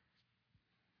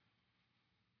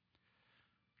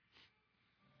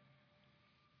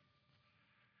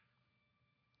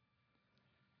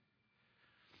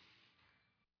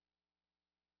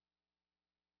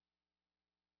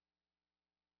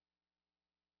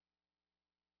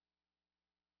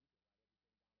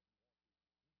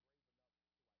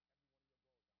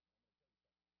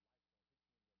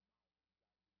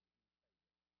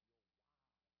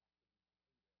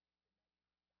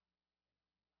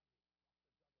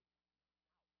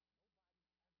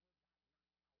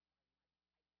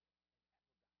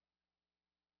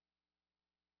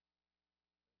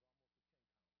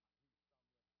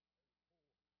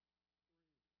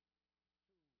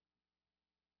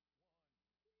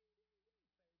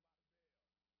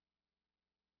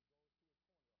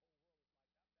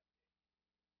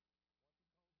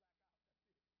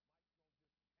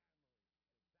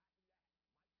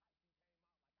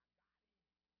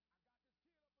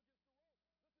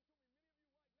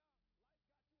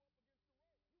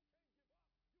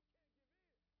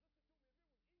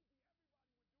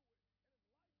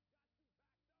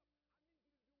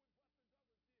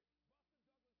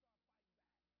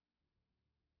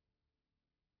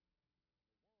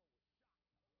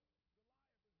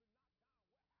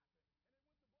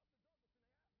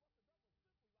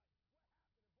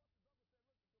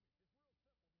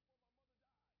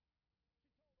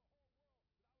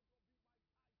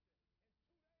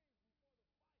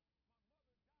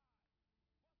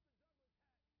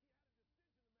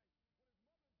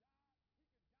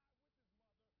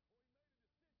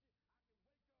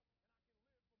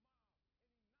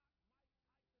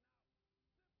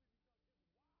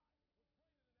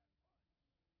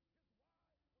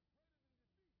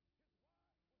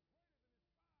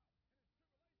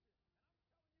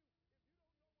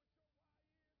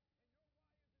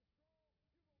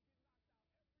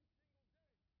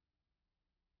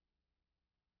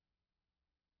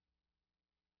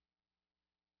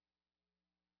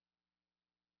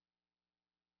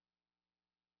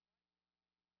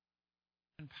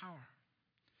 and power.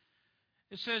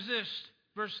 It says this,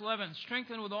 verse 11,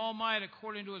 strengthened with all might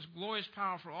according to his glorious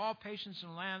power for all patience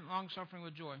and long-suffering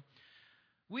with joy.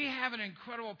 We have an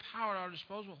incredible power at our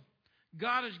disposal.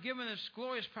 God has given us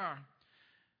glorious power.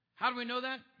 How do we know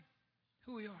that?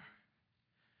 Who we are.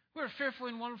 We're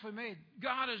fearfully and wonderfully made.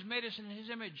 God has made us in his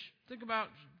image. Think about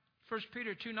 1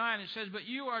 Peter 2:9. It says, but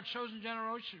you are a chosen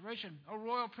generation, a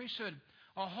royal priesthood,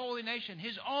 a holy nation,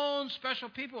 his own special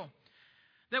people,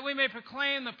 that we may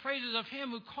proclaim the praises of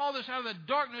him who called us out of the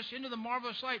darkness into the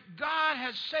marvelous light. God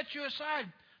has set you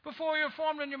aside. Before you were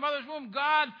formed in your mother's womb,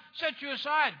 God set you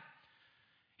aside.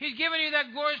 He's given you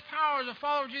that glorious power as a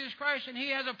follower of Jesus Christ, and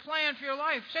he has a plan for your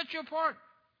life. Set you apart.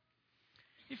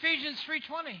 Ephesians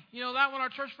 3:20, you know that one, our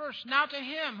church verse. Now to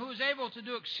him who is able to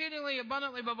do exceedingly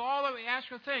abundantly above all that we ask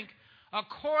or think,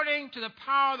 according to the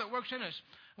power that works in us.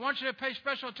 I want you to pay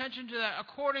special attention to that,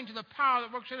 according to the power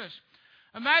that works in us.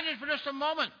 Imagine for just a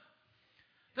moment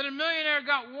that a millionaire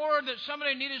got word that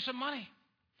somebody needed some money.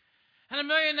 And a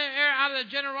millionaire, out of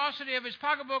the generosity of his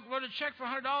pocketbook, wrote a check for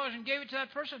 $100 and gave it to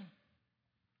that person.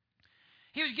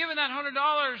 He was giving that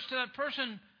 $100 to that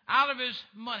person out of his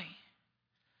money.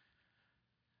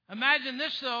 Imagine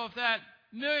this, though, if that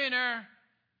millionaire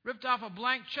ripped off a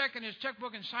blank check in his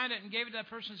checkbook and signed it and gave it to that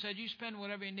person and said, you spend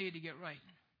whatever you need to get right.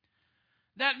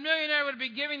 That millionaire would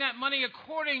be giving that money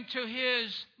according to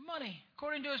his money,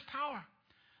 according to his power,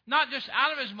 not just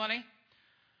out of his money.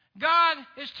 God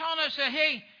is telling us that,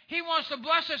 hey, he wants to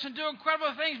bless us and do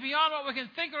incredible things beyond what we can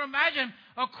think or imagine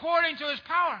according to his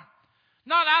power.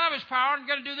 Not out of his power and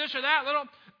going to do this or that little.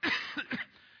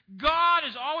 God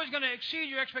is always going to exceed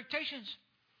your expectations.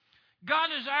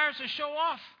 God desires to show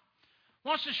off,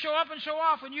 wants to show up and show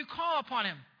off when you call upon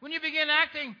him. When you begin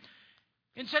acting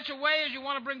in such a way as you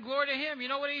want to bring glory to him, you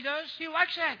know what he does? He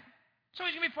likes that. So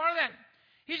he's going to be part of that.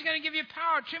 He's going to give you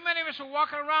power. Too many of us are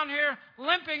walking around here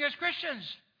limping as Christians,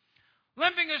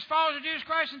 limping as followers of Jesus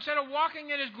Christ instead of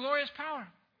walking in his glorious power.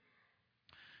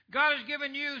 God has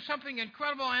given you something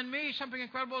incredible and me something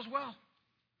incredible as well.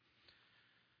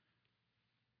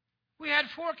 We had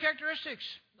 4 characteristics.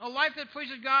 A life that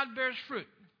pleases God bears fruit.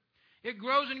 It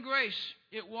grows in grace.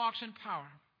 It walks in power.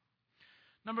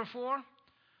 Number 4,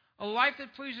 a life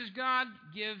that pleases God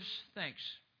gives thanks.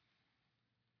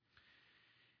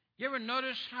 You ever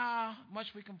notice how much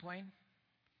we complain?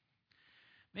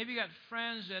 Maybe you got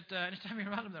friends that anytime you're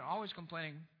around them, they're always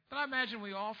complaining. But I imagine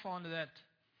we all fall into that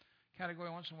category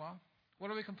once in a while. What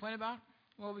do we complain about?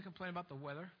 Well, we complain about the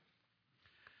weather.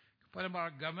 Complain about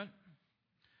our government.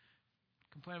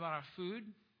 Complain about our food.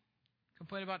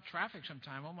 Complain about traffic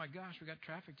sometime. Oh my gosh, we got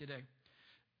traffic today.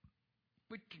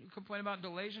 We complain about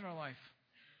delays in our life.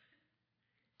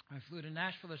 I flew to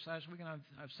Nashville this last week, and I'm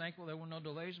thankful there were no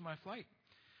delays in my flight.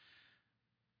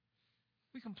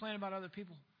 We complain about other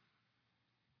people.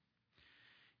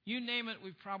 You name it,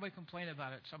 we've probably complained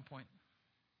about it at some point.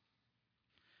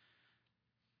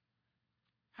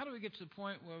 How do we get to the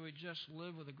point where we just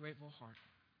live with a grateful heart?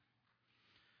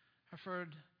 I've heard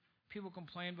people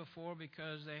complain before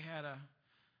because they had a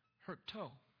hurt toe.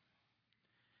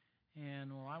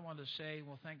 And, well, I wanted to say,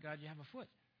 well, thank God you have a foot.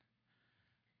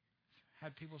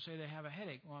 Had people say they have a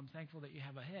headache. Well, I'm thankful that you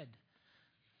have a head.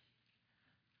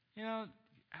 You know,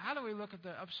 how do we look at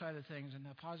the upside of things and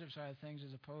the positive side of things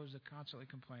as opposed to constantly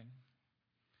complaining?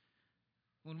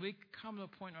 When we come to a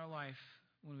point in our life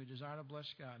when we desire to bless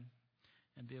God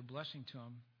and be a blessing to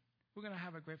him, we're going to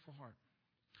have a grateful heart.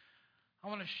 I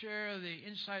want to share the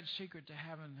inside secret to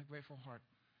having a grateful heart.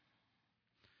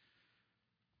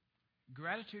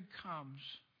 Gratitude comes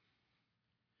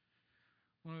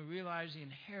when we realize the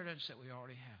inheritance that we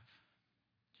already have.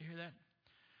 Do you hear that?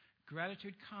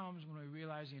 Gratitude comes when we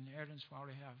realize the inheritance we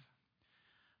already have.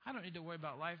 I don't need to worry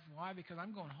about life. Why? Because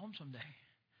I'm going home someday.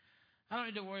 I don't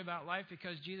need to worry about life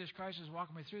because Jesus Christ is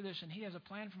walking me through this and he has a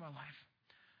plan for my life.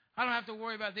 I don't have to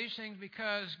worry about these things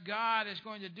because God is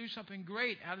going to do something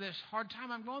great out of this hard time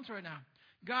I'm going through right now.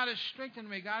 God is strengthening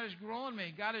me. God is growing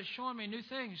me. God is showing me new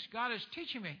things. God is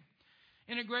teaching me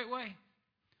in a great way.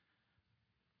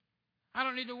 I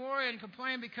don't need to worry and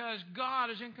complain because God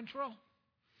is in control.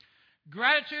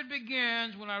 Gratitude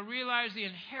begins when I realize the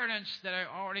inheritance that I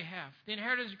already have. The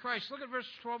inheritance of Christ. Look at verse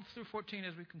 12 through 14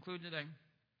 as we conclude today.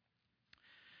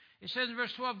 It says in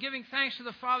verse 12, giving thanks to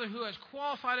the Father who has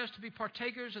qualified us to be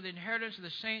partakers of the inheritance of the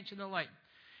saints in the light.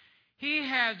 He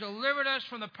has delivered us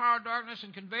from the power of darkness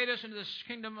and conveyed us into the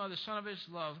kingdom of the Son of his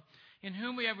love, in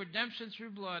whom we have redemption through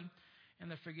blood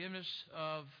and the forgiveness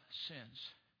of sins.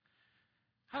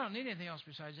 I don't need anything else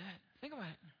besides that. Think about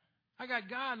it. I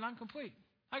got God and I'm complete.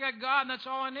 I got God and that's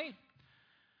all I need.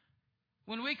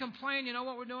 When we complain, you know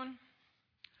what we're doing?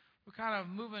 We're kind of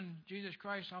moving Jesus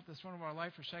Christ off the throne of our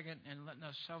life for a second and letting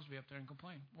ourselves be up there and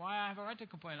complain. Why I have a right to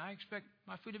complain? I expect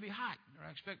my food to be hot, or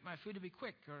I expect my food to be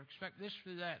quick, or expect this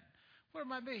or that. What it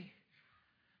might be.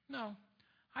 No,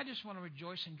 I just want to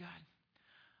rejoice in God.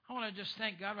 I want to just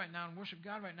thank God right now and worship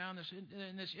God right now in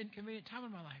this inconvenient time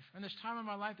in my life, in this time in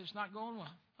my life that's not going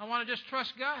well. I want to just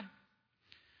trust God.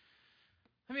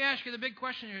 Let me ask you the big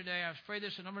question here today. I've phrased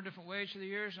this a number of different ways through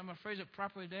the years. I'm going to phrase it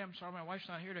properly today. I'm sorry my wife's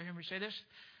not here to hear me say this.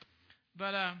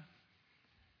 But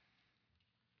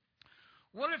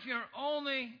what if you're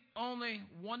only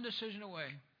one decision away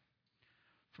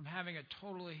from having a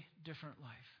totally different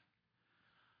life?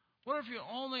 What if you're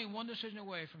only one decision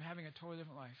away from having a totally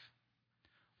different life?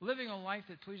 Living a life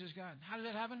that pleases God. How does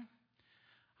that happen?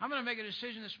 I'm going to make a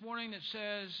decision this morning that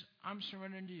says, I'm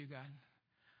surrendering to you, God.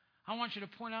 I want you to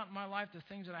point out in my life the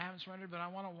things that I haven't surrendered, but I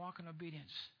want to walk in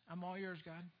obedience. I'm all yours,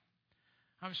 God.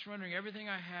 I'm surrendering everything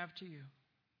I have to you.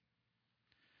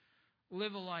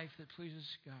 Live a life that pleases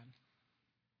God.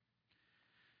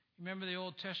 Remember the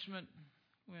Old Testament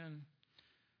when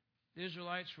the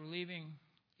Israelites were leaving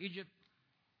Egypt?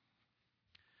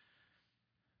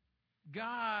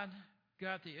 God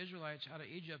got the Israelites out of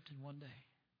Egypt in one day.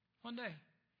 One day.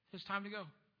 It's time to go.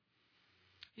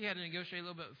 He had to negotiate a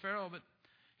little bit with Pharaoh, but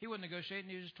he wasn't negotiating.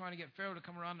 He was just trying to get Pharaoh to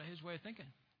come around to his way of thinking.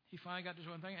 He finally got this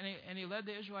one thing, and he led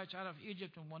the Israelites out of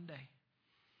Egypt in one day.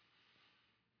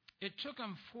 It took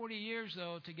them 40 years,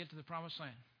 though, to get to the Promised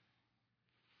Land.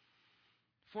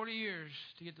 40 years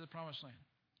to get to the Promised Land.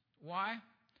 Why?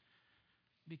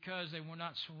 Because they were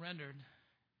not surrendered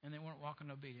and they weren't walking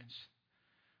in obedience.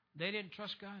 They didn't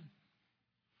trust God.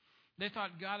 They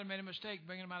thought God had made a mistake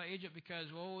bringing them out of Egypt because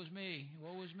woe is me,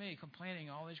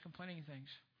 complaining, all these complaining things.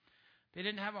 They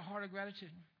didn't have a heart of gratitude.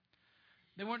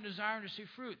 They weren't desiring to see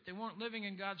fruit. They weren't living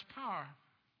in God's power.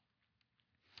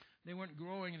 They weren't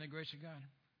growing in the grace of God.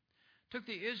 It took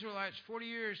the Israelites 40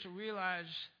 years to realize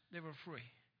they were free.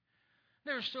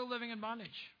 They were still living in bondage.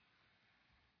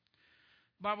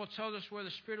 The Bible tells us where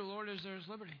the Spirit of the Lord is, there is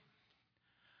liberty.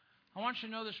 I want you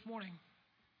to know this morning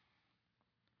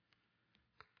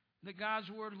that God's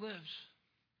Word lives.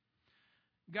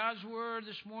 God's Word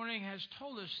this morning has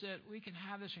told us that we can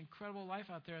have this incredible life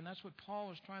out there, and that's what Paul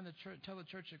was trying to tell the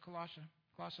church at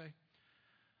Colossae.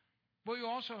 But we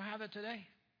also have it today.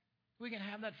 We can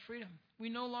have that freedom. We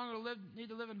no longer need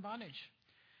to live in bondage.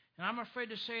 And I'm afraid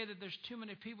to say that there's too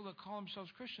many people that call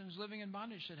themselves Christians living in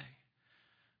bondage today.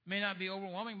 May not be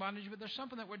overwhelming bondage, but there's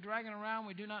something that we're dragging around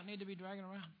we do not need to be dragging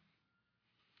around.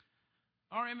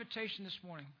 Our invitation this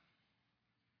morning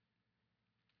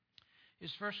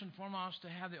is first and foremost to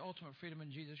have the ultimate freedom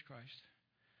in Jesus Christ.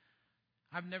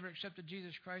 I've never accepted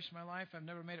Jesus Christ in my life. I've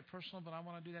never made it personal, but I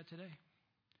want to do that today.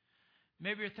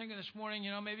 Maybe you're thinking this morning,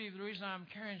 maybe the reason I'm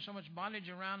carrying so much bondage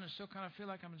around and still kind of feel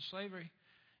like I'm in slavery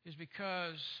is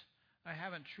because I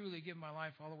haven't truly given my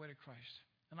life all the way to Christ.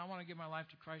 And I want to give my life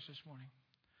to Christ this morning.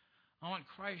 I want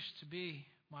Christ to be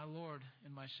my Lord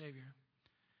and my Savior.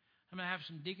 I'm going to have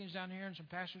some deacons down here and some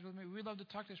pastors with me. We'd love to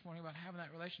talk this morning about having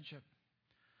that relationship.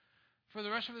 For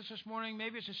the rest of us this morning,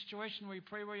 maybe it's a situation where you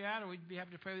pray where you're at, or we'd be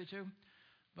happy to pray with you too.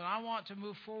 But I want to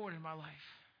move forward in my life.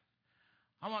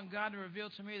 I want God to reveal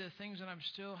to me the things that I'm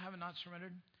still have not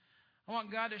surrendered. I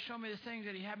want God to show me the things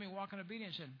that He had me walk in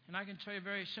obedience in. And I can tell you a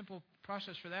very simple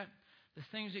process for that. The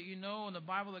things that you know in the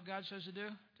Bible that God says to do,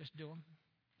 just do them.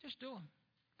 Just do them.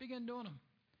 Begin doing them.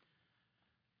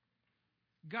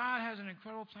 God has an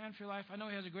incredible plan for your life. I know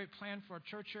He has a great plan for our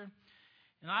church here.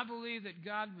 And I believe that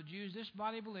God would use this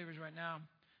body of believers right now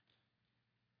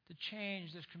to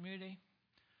change this community,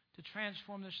 to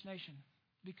transform this nation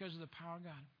because of the power of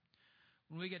God.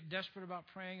 When we get desperate about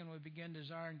praying and we begin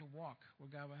desiring to walk where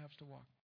God will have us to walk.